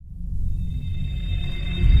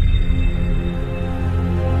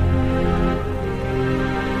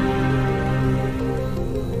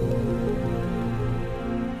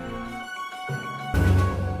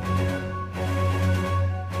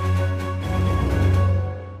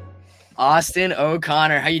Austin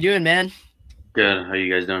O'Connor. How you doing, man? Good. How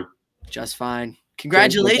you guys doing? Just fine.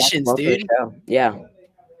 Congratulations, dude. Yeah.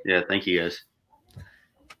 Yeah, thank you guys.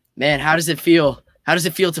 Man, how does it feel? How does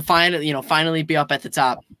it feel to finally be up at the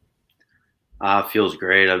top? Feels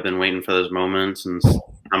great. I've been waiting for those moments since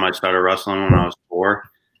time I started wrestling when I was 4,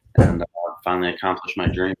 and finally accomplished my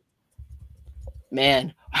dream.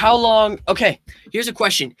 Man, how long? Okay, here's a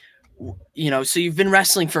question. So you've been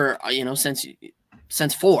wrestling for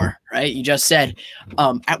since 4, right? You just said.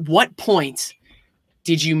 At what point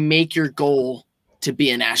did you make your goal to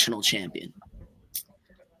be a national champion?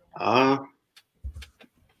 Probably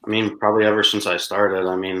ever since I started.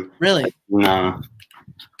 Really? I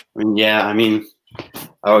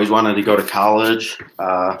always wanted to go to college.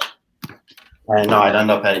 I know I'd end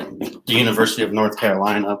up at the University of North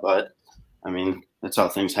Carolina, but that's how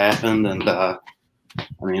things happened. And I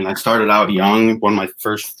started out young, won my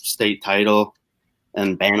first state title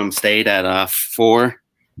in Bantam State at 4.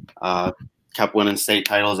 Kept winning state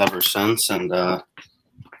titles ever since, and I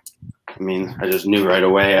just knew right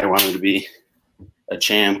away I wanted to be a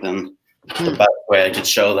champ, and the best way I could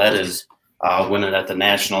show that is win it at the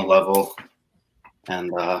national level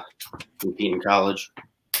and compete in college.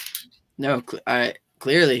 No,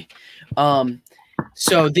 clearly.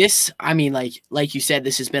 So this, like you said,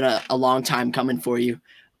 this has been a long time coming for you.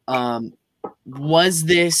 Was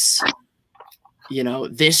this,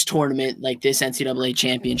 this tournament, like this NCAA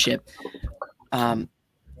championship,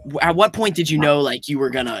 at what point did you know, like, you were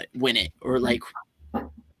going to win it? Or, like,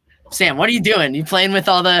 Sam, what are you doing? You playing with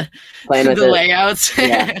all the layouts?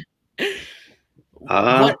 Yeah.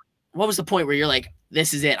 What was the point where you're like,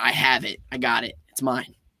 this is it. I have it. I got it. It's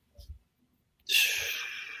mine.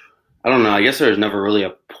 I don't know. I guess there was never really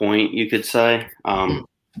a point, you could say.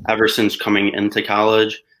 Ever since coming into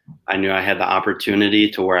college, I knew I had the opportunity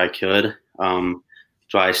to where I could. So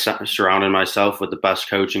I surrounded myself with the best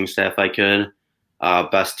coaching staff I could,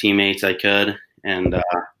 best teammates I could. And,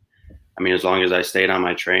 as long as I stayed on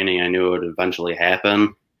my training, I knew it would eventually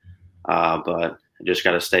happen. But I just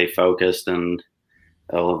got to stay focused and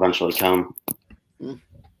it'll eventually come.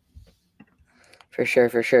 For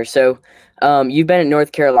sure. So you've been at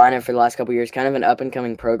North Carolina for the last couple of years, kind of an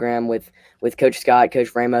up-and-coming program with Coach Scott.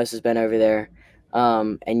 Coach Ramos has been over there,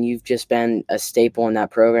 and you've just been a staple in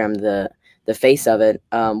that program, the face of it.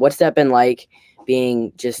 What's that been like,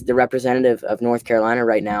 being just the representative of North Carolina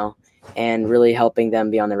right now and really helping them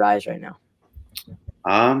be on the rise right now?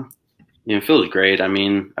 It feels great.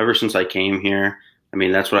 Ever since I came here,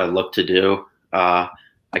 that's what I look to do.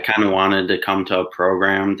 I kind of wanted to come to a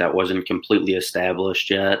program that wasn't completely established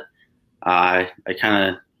yet. I kind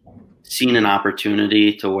of seen an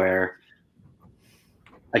opportunity to where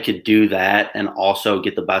I could do that and also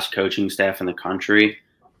get the best coaching staff in the country.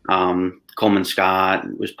 Coleman Scott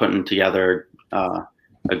was putting together a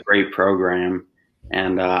great program,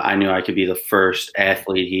 and I knew I could be the first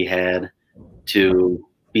athlete he had to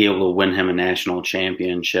be able to win him a national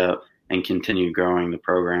championship and continue growing the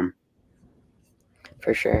program.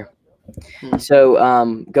 For sure.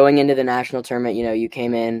 So going into the national tournament, you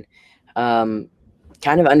came in kind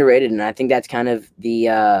of underrated, and I think that's kind of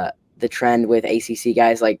the trend with ACC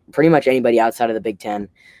guys. Like, pretty much anybody outside of the Big Ten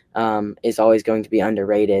is always going to be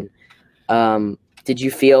underrated. Did you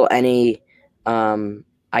feel any,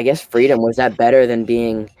 freedom? Was that better than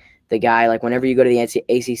being the guy? Like, whenever you go to the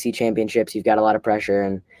ACC championships, you've got a lot of pressure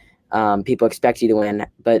and people expect you to win.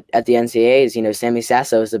 But at the NCAAs, Sammy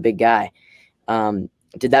Sasso is the big guy.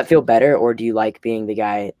 Did that feel better, or do you like being the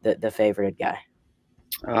guy, the favorited guy?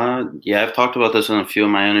 Yeah, I've talked about this in a few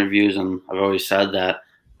of my interviews, and I've always said that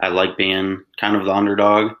I like being kind of the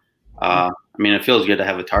underdog. It feels good to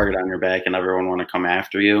have a target on your back and everyone want to come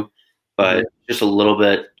after you, but just a little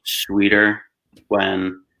bit sweeter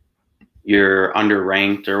when you're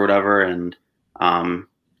underranked or whatever, and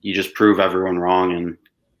you just prove everyone wrong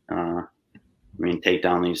and take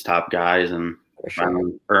down these top guys and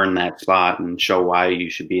finally earn that spot and show why you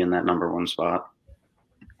should be in that number 1 spot.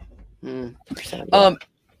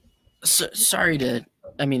 Sorry to,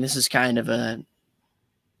 this is kind of a,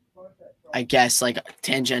 I guess, like a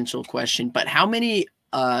tangential question, but how many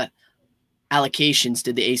allocations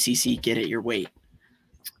did the ACC get at your weight?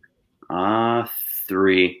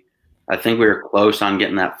 3. I think we were close on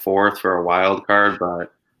getting that 4th for a wild card,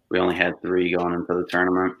 but we only had 3 going into the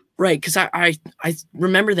tournament. Right, because I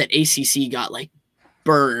remember that ACC got, like,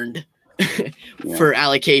 burned for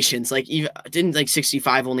allocations. Like, didn't, like,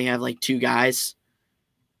 65 only have, like, 2 guys?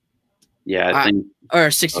 Yeah, I think.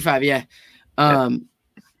 Or 65, yeah.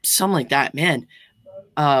 Something like that, man.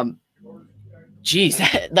 Geez,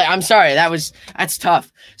 I'm sorry. That's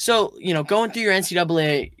tough. So, going through your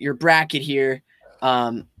NCAA, your bracket here,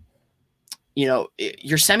 your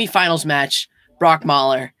semifinals match, Brock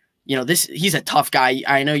Mahler, he's a tough guy.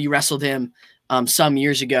 I know you wrestled him some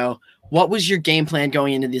years ago. What was your game plan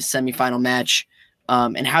going into this semifinal match,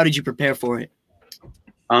 and how did you prepare for it?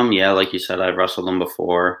 Yeah, like you said, I've wrestled him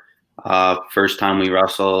before. First time we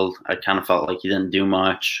wrestled, I kind of felt like he didn't do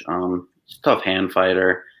much. He's a tough hand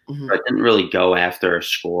fighter. Mm-hmm. I didn't really go after a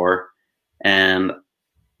score. And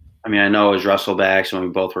I mean, I know it was wrestlebacks and we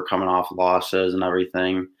both were coming off losses and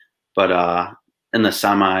everything. But in the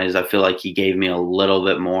semis, I feel like he gave me a little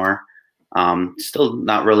bit more. Still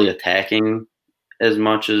not really attacking as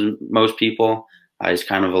much as most people. He's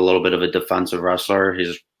kind of a little bit of a defensive wrestler.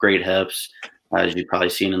 He's great hips. As you've probably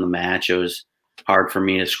seen in the match, it was hard for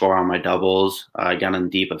me to score on my doubles. I got in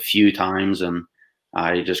deep a few times, and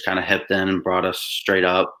I just kind of hipped in and brought us straight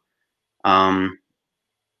up.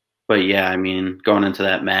 But yeah, I mean, going into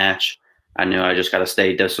that match, I knew I just got to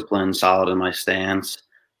stay disciplined, solid in my stance,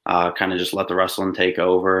 kind of just let the wrestling take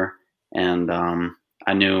over. And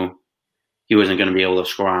I knew he wasn't going to be able to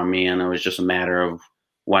score on me, and it was just a matter of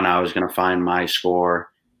when I was going to find my score.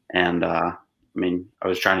 And I mean, I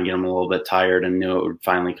was trying to get him a little bit tired and knew it would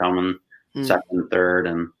finally come in second and third,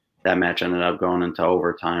 and that match ended up going into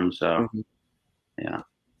overtime. So, yeah.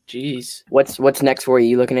 Jeez. What's next for you?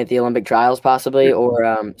 You looking at the Olympic trials possibly,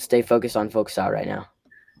 or stay focused on folk style right now?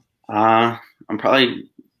 I'm probably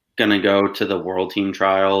gonna go to the World Team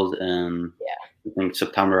Trials in I think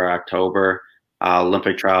September or October.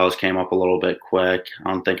 Olympic trials came up a little bit quick.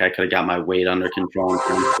 I don't think I could have got my weight under control in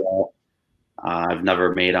terms of that. I've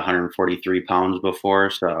never made 143 pounds before,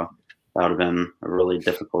 so that would have been a really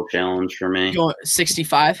difficult challenge for me.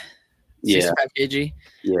 65? Yeah. 65 kg?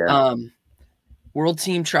 Yeah. World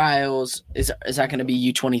Team Trials, is that going to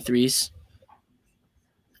be U23s?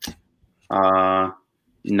 Nah,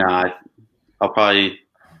 I'll probably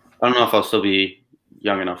 – I don't know if I'll still be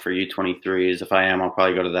young enough for U23s. If I am, I'll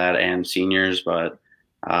probably go to that and seniors, but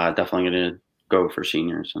definitely going to go for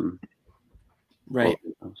seniors. Right.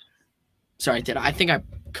 Sorry, I think I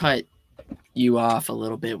cut you off a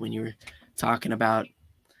little bit when you were talking about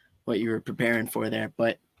what you were preparing for there.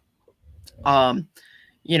 But,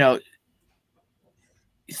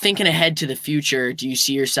 thinking ahead to the future, do you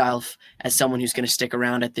see yourself as someone who's going to stick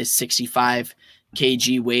around at this 65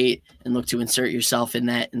 kg weight and look to insert yourself in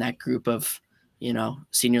that group of,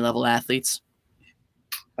 senior level athletes?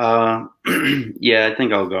 Yeah, I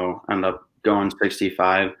think I'll end up going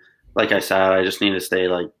 65. Like I said, I just need to stay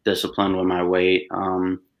disciplined with my weight.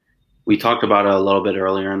 We talked about it a little bit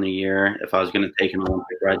earlier in the year, if I was going to take an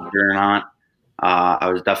Olympic register or not. I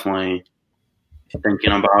was definitely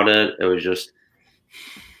thinking about it. It was just,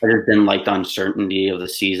 I just didn't like the uncertainty of the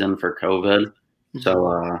season for COVID. Mm-hmm.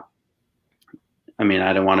 So, I mean,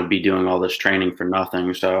 I didn't want to be doing all this training for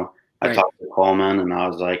nothing. So I talked to Coleman and I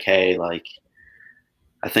was like, hey,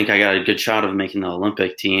 I think I got a good shot of making the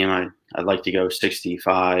Olympic team. I'd like to go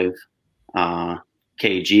 65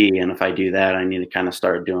 kg. And if I do that, I need to kind of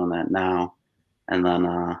start doing that now. And then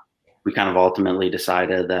we kind of ultimately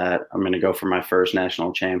decided that I'm going to go for my first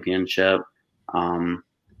national championship.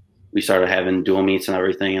 We started having dual meets and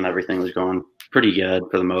everything was going pretty good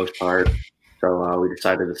for the most part. So we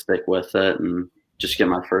decided to stick with it and just get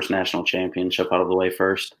my first national championship out of the way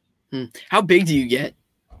first. How big do you get?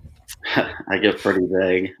 I get pretty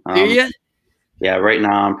big. Do you? Yeah, right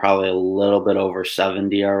now I'm probably a little bit over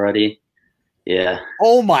 70 already. Yeah.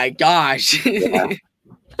 Oh my gosh. Yeah.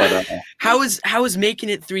 But how is making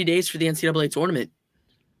it 3 days for the NCAA tournament?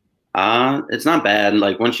 It's not bad.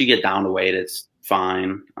 Once you get down to weight, it's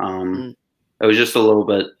fine. It was just a little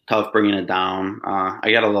bit tough bringing it down.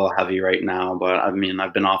 I got a little heavy right now, but I mean,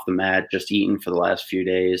 I've been off the mat just eating for the last few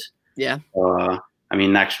days. Yeah. So, I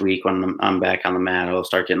mean, next week when I'm back on the mat, I'll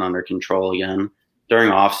start getting under control again. During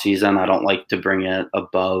off season, I don't like to bring it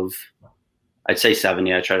above, I'd say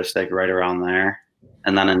 70. I try to stick right around there.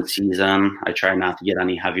 And then in season, I try not to get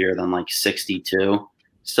any heavier than 62.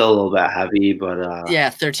 Still a little bit heavy, but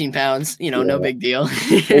 13 pounds, no big deal.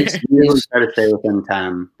 Usually try to stay within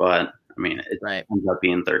 10, but I mean, it ends up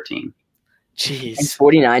being 13. Jeez. Is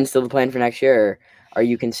 49 still the plan for next year, or are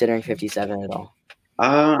you considering 57 at all?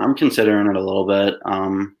 I'm considering it a little bit.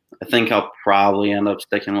 I think I'll probably end up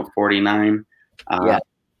sticking with 49.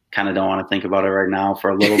 Kind of don't want to think about it right now for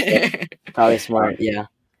a little bit. Probably smart. Yeah.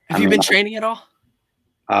 Have you been training at all?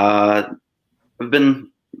 I've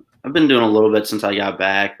been doing a little bit since I got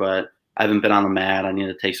back, but I haven't been on the mat. I need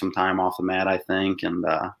to take some time off the mat, I think, and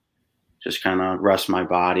just kind of rest my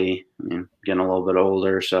body. I mean, getting a little bit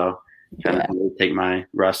older, so kind Yeah. of really take my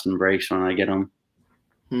rest and breaks when I get them.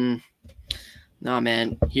 No,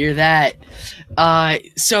 man, hear that.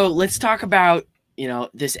 So let's talk about,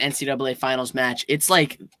 this NCAA finals match. It's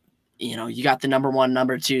like, you got the number 1,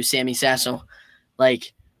 number 2, Sammy Sasso.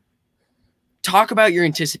 Like, talk about your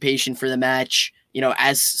anticipation for the match,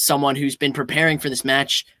 as someone who's been preparing for this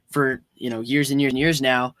match for, years and years and years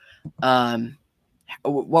now.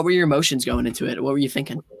 What were your emotions going into it? What were you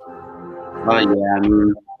thinking? Oh, yeah. I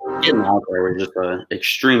mean, getting out there was just an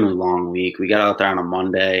extremely long week. We got out there on a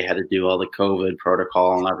Monday, had to do all the COVID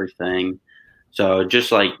protocol and everything. So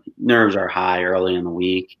just like nerves are high early in the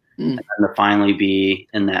week. And then to finally be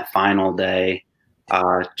in that final day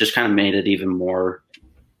just kind of made it even more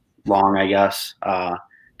long, I guess.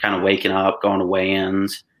 Kind of waking up, going to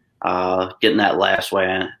weigh-ins, getting that last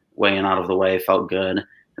weigh-in out of the way felt good.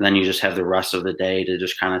 And then you just have the rest of the day to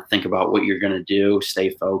just kind of think about what you're going to do,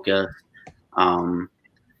 stay focused.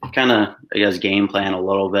 Kind of, I guess, game plan a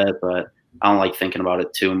little bit, but I don't like thinking about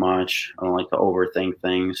it too much. I don't like to overthink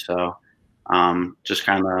things. So just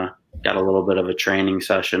kind of got a little bit of a training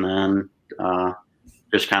session in,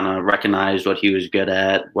 just kind of recognized what he was good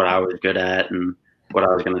at, what I was good at, and what I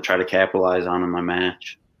was going to try to capitalize on in my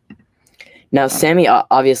match. Now, Sammy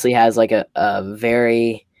obviously has like a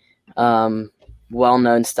very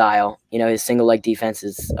well-known style. His single leg defense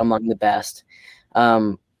is among the best.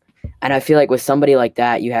 And I feel like with somebody like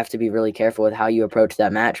that, you have to be really careful with how you approach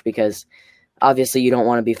that match, because obviously you don't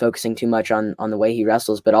want to be focusing too much on the way he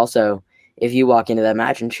wrestles, but also if you walk into that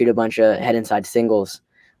match and shoot a bunch of head inside singles,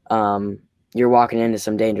 you're walking into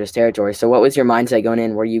some dangerous territory. So what was your mindset going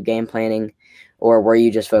in? Were you game planning, or were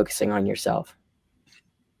you just focusing on yourself?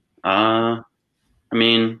 I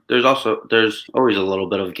mean, there's always a little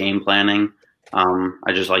bit of game planning.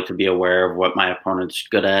 I just like to be aware of what my opponent's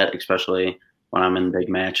good at, especially when I'm in big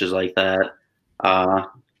matches like that.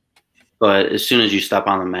 But as soon as you step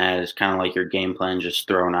on the mat, it's kind of like your game plan just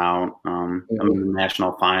thrown out. I'm in the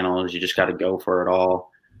national finals. You just got to go for it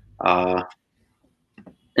all.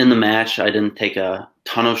 In the match, I didn't take a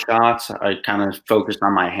ton of shots. I kind of focused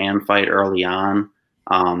on my hand fight early on,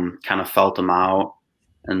 kind of felt them out.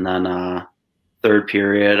 And then third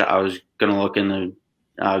period, I was going to look into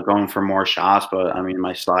going for more shots, but I mean,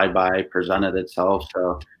 my slide by presented itself,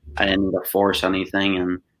 so I didn't need to force anything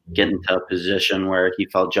and get into a position where he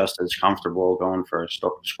felt just as comfortable going for a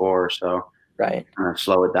score. So right, kind of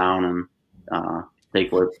slow it down and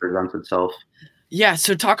take what presents itself. Yeah.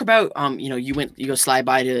 So talk about you go slide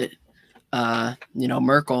by to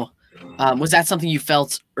Merkel. Was that something you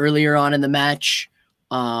felt earlier on in the match,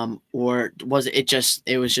 or was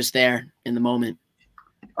it was just there in the moment?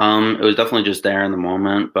 It was definitely just there in the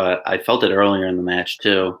moment, but I felt it earlier in the match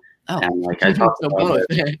too. Oh, and like I talked about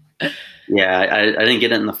it. Yeah, I didn't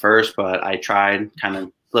get it in the first, but I tried, kind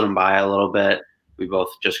of slid him by a little bit. We both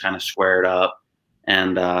just kind of squared up.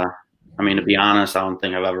 And, I mean, to be honest, I don't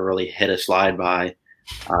think I've ever really hit a slide by.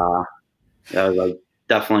 That was like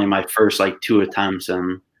definitely my first 2 attempts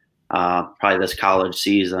in probably this college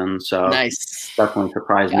season. So nice. Definitely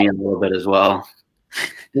surprised me a little bit as well.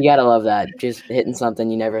 You got to love that. Just hitting something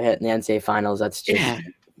you never hit in the NCAA finals. That's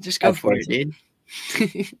just go for it, dude.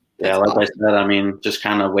 Yeah, like awesome. I said, I mean, just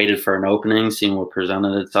kind of waited for an opening, seeing what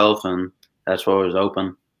presented itself, and that's what was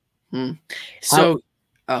open. So,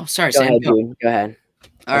 sorry, Sam. Go ahead.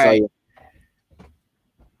 All right.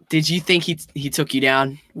 Did you think he took you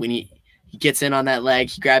down when he gets in on that leg?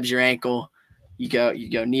 He grabs your ankle, you go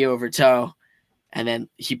knee over toe, and then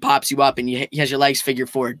he pops you up, and he has your legs figure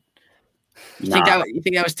forward. You think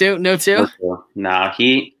that was two? No, two? No,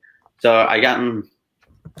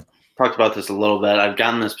 talked about this a little bit. I've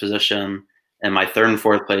gotten this position in my 3rd and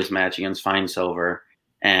 4th place match against Fine Silver,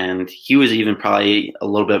 and he was even probably a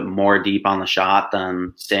little bit more deep on the shot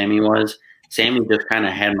than Sammy was. Sammy just kind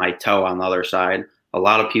of had my toe on the other side. A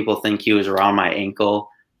lot of people think he was around my ankle,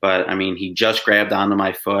 but I mean, he just grabbed onto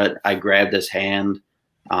my foot. I grabbed his hand.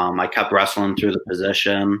 I kept wrestling through the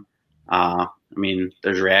position. I mean,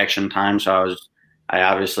 there's reaction time, so I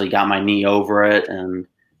obviously got my knee over it, and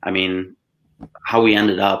I mean, how we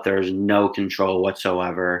ended up, there was no control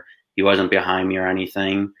whatsoever. He wasn't behind me or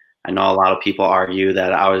anything. I know a lot of people argue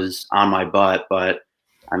that I was on my butt, but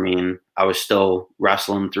I mean, I was still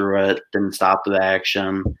wrestling through it, didn't stop the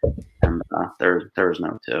action, and there was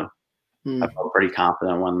no two. I felt pretty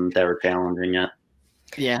confident when they were challenging it.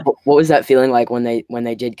 Yeah. What was that feeling like when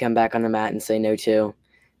they did come back on the mat and say no two?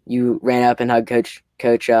 You ran up and hugged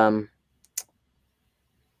Coach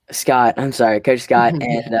Scott. I'm sorry, Coach Scott.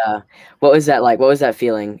 And what was that like? What was that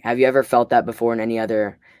feeling? Have you ever felt that before in any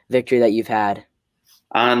other victory that you've had?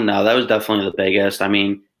 No, that was definitely the biggest. I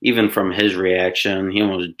mean, even from his reaction, he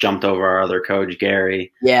almost jumped over our other coach,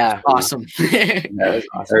 Gary. Yeah. Awesome. That was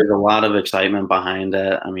awesome. There's a lot of excitement behind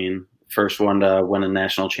it. I mean, first one to win a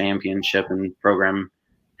national championship in program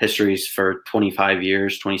histories for 25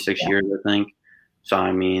 years, 26 years, I think. So,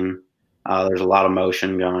 I mean, there's a lot of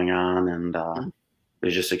motion going on, and it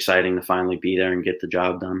was just exciting to finally be there and get the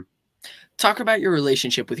job done. Talk about your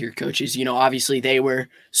relationship with your coaches. You know, obviously they were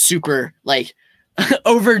super like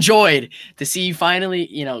overjoyed to see you finally,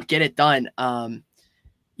 you know, get it done.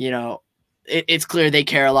 You know, it's clear they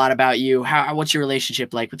care a lot about you. What's your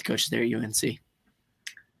relationship like with the coaches there at UNC?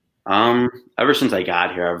 Ever since I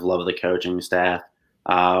got here, I've loved the coaching staff.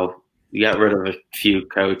 We got rid of a few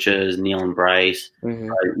coaches, Neil and Bryce.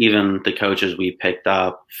 Even the coaches we picked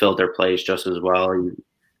up filled their place just as well,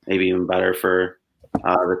 maybe even better for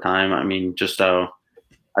the time. I mean, just so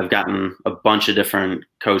I've gotten a bunch of different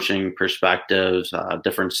coaching perspectives,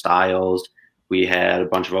 different styles. We had a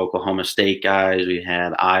bunch of Oklahoma State guys. We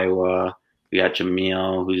had Iowa. We got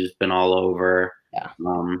Jamil, who's been all over. Yeah.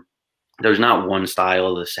 There's not one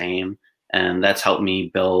style the same, and that's helped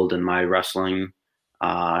me build in my wrestling.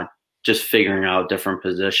 Just figuring out different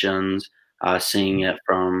positions, seeing it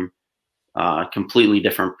from completely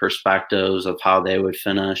different perspectives of how they would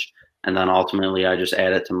finish. And then ultimately I just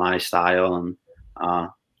add it to my style and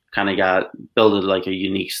kind of built like a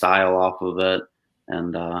unique style off of it,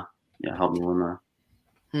 and helped me win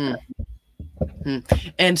that.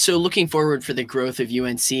 And so looking forward for the growth of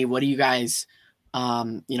UNC, what are you guys,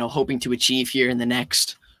 hoping to achieve here in the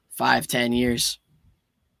next 5-10 years?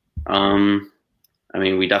 I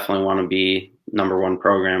mean, we definitely want to be number one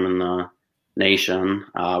program in the nation.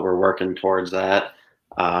 We're working towards that.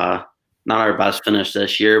 Not our best finish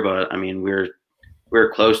this year, but I mean,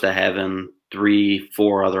 we're close to having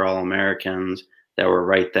 3-4 other All-Americans that were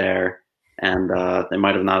right there, and they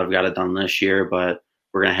might have not have got it done this year, but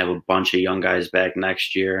we're going to have a bunch of young guys back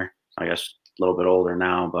next year. I guess a little bit older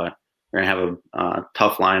now, but we're going to have a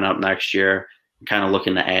tough lineup next year. Kind of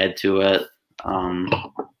looking to add to it.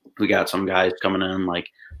 We got some guys coming in like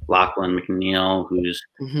Lachlan McNeil, who's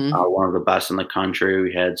one of the best in the country.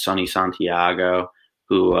 We had Sonny Santiago,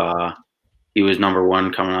 who he was number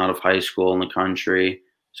one coming out of high school in the country.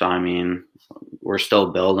 So, I mean, we're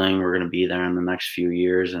still building. We're going to be there in the next few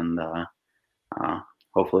years, and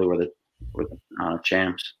hopefully we're the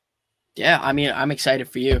champs. Yeah, I mean, I'm excited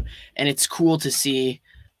for you, and it's cool to see,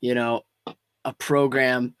 a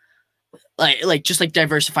program like just like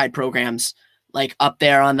diversified programs like up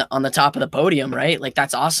there on the top of the podium, right? Like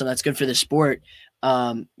that's awesome. That's good for the sport.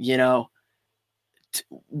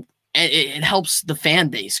 It helps the fan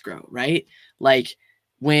base grow, right? Like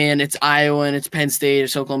when it's Iowa and it's Penn State,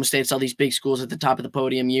 it's Oklahoma State, it's all these big schools at the top of the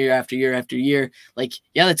podium year after year after year. Like,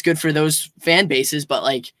 yeah, that's good for those fan bases, but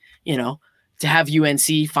like, to have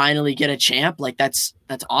UNC finally get a champ, like that's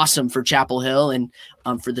awesome for Chapel Hill and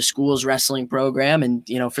for the school's wrestling program and,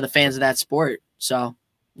 for the fans of that sport. So,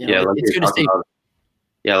 it's good to see.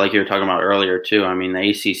 Like you were talking about earlier too. I mean,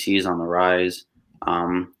 the ACC is on the rise.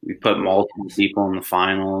 We put multiple people in the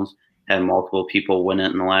finals, had multiple people win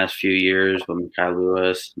it in the last few years with Mekhi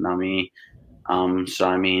Lewis, Nami. So,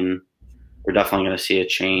 I mean, we're definitely going to see a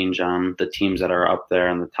change on the teams that are up there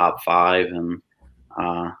in the top 5. And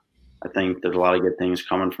I think there's a lot of good things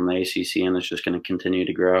coming from the ACC, and it's just going to continue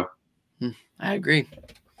to grow. I agree.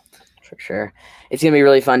 For sure. It's going to be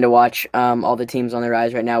really fun to watch all the teams on the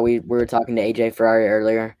rise right now. We were talking to AJ Ferrari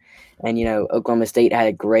earlier, and, Oklahoma State had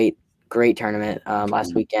a great tournament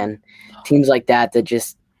last weekend. Teams like that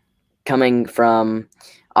just coming from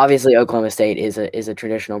 – obviously Oklahoma State is a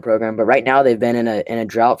traditional program, but right now they've been in a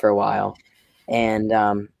drought for a while.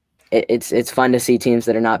 And it's fun to see teams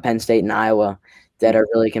that are not Penn State and Iowa that are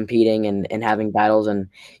really competing and having battles. And,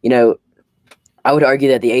 I would argue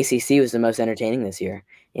that the ACC was the most entertaining this year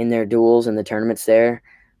in their duels and the tournaments there.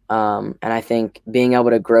 And I think being able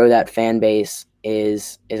to grow that fan base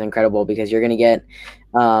is incredible because you're going to get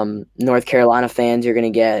North Carolina fans, you're going to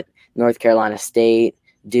get North Carolina State,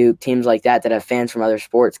 Duke, teams like that have fans from other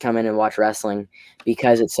sports come in and watch wrestling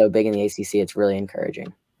because it's so big in the ACC. It's really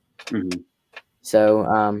encouraging. Mm-hmm. So,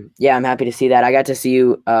 I'm happy to see that. I got to see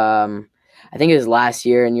you, I think it was last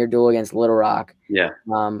year in your duel against Little Rock. Yeah.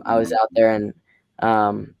 I was out there and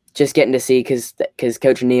just getting to see because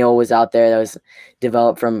Coach Neal was out there that was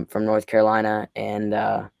developed from North Carolina. And,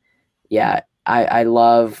 I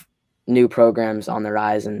love new programs on the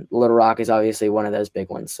rise, and Little Rock is obviously one of those big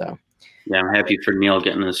ones. So, yeah, I'm happy for Neal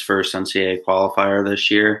getting his first NCAA qualifier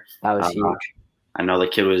this year. That was huge. I know the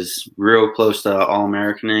kid was real close to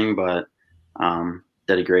All-Americaning, but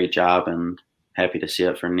did a great job, and happy to see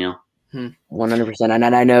it for Neal. 100%. And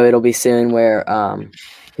I know it'll be soon where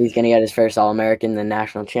He's going to get his first All-American, the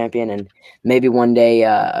national champion, and maybe one day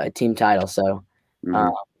a team title. So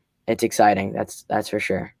it's exciting. That's for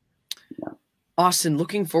sure. Austin,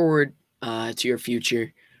 looking forward to your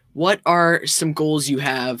future, what are some goals you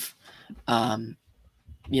have, personal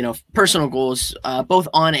goals, both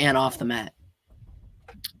on and off the mat?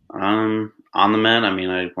 On the mat, I mean,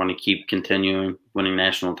 I want to keep continuing winning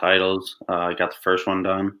national titles. I got the first one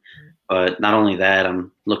done. But not only that,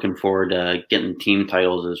 I'm looking forward to getting team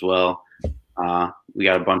titles as well. We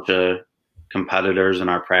got a bunch of competitors in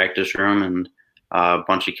our practice room and a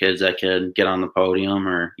bunch of kids that could get on the podium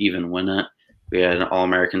or even win it. We had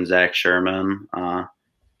All-American Zach Sherman.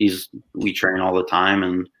 We train all the time,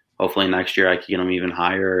 and hopefully next year I can get him even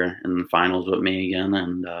higher in the finals with me again.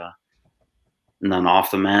 And then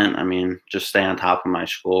off the mat, I mean, just stay on top of my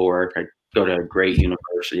schoolwork. I go to a great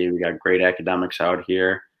university. We got great academics out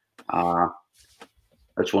here.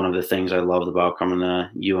 That's one of the things I loved about coming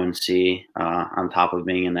to UNC. On top of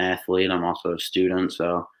being an athlete, I'm also a student,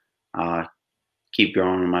 so keep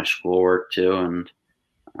growing in my schoolwork too. And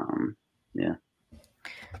yeah.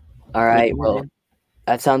 All right. Well,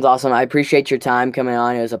 that sounds awesome. I appreciate your time coming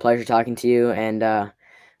on. It was a pleasure talking to you, and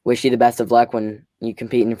wish you the best of luck when you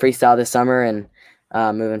compete in freestyle this summer and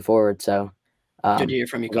moving forward. So, good to hear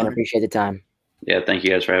from you, Connor. Again, appreciate the time. Yeah, thank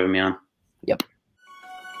you guys for having me on. Yep.